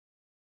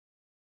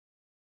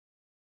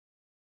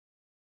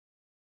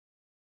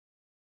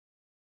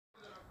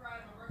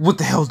What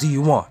the hell do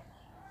you want?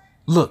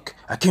 Look,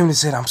 I came and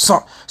said I'm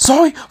sorry.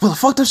 Sorry for the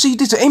fucked up shit you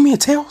did to Amy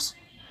and Tails?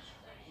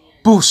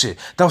 Bullshit.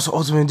 That was the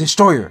ultimate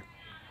destroyer.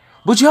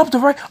 Would you help to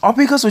write all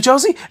because with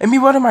Chelsea and me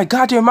running my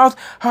goddamn mouth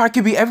how I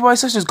could be everybody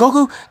such as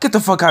Goku? Get the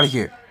fuck out of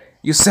here.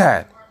 You're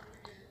sad.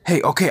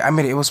 Hey, okay, I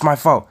admit it. It was my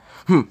fault.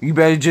 You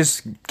better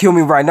just kill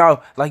me right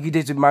now like you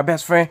did to my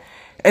best friend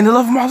and the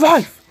love of my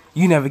life.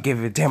 You never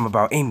gave a damn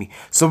about Amy.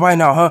 So right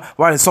now,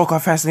 why the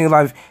so-called fascinating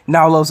life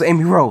now loves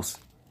Amy Rose?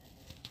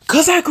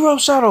 Cause I grew up,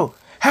 Shadow.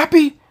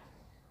 Happy?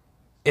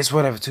 It's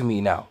whatever to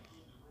me now.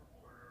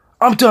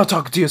 I'm done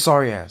talking to your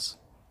sorry ass.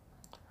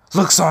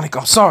 Look, Sonic,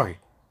 I'm sorry.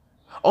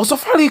 Oh, so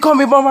finally you call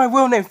me by my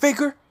real name,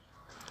 Faker?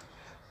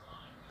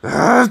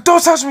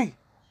 Don't touch me!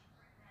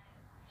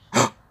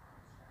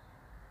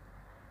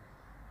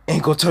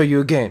 Ain't gonna tell you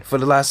again for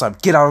the last time.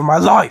 Get out of my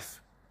life!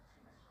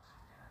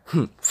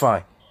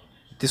 Fine.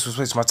 This was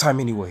wasting my time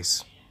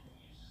anyways.